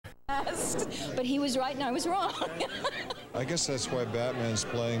But he was right and I was wrong. I guess that's why Batman's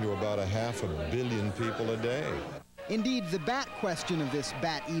playing to about 500 million people a day. Indeed, the Bat question of this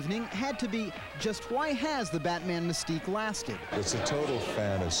Bat evening had to be, just why has the Batman mystique lasted? It's a total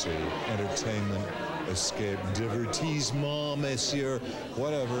fantasy, entertainment, escape, divertissement, monsieur,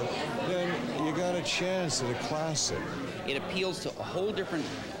 whatever. Then you got a chance at a classic. It appeals to a whole different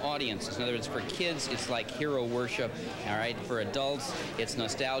audiences. In other words, for kids, it's like hero worship. All right, for adults, it's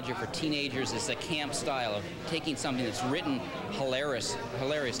nostalgia. For teenagers, it's a camp style of taking something that's written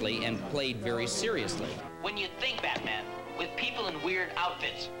hilariously and played very seriously. When you think Batman, with people in weird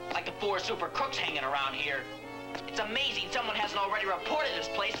outfits, like the 4 super crooks hanging around here, it's amazing someone hasn't already reported this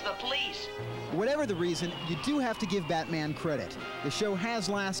place to the police. Whatever the reason, you do have to give Batman credit. The show has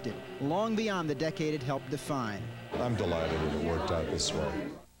lasted long beyond the decade it helped define. I'm delighted that it worked out this way.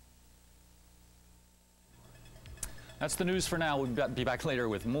 That's the news for now. We'll be back later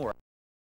with more.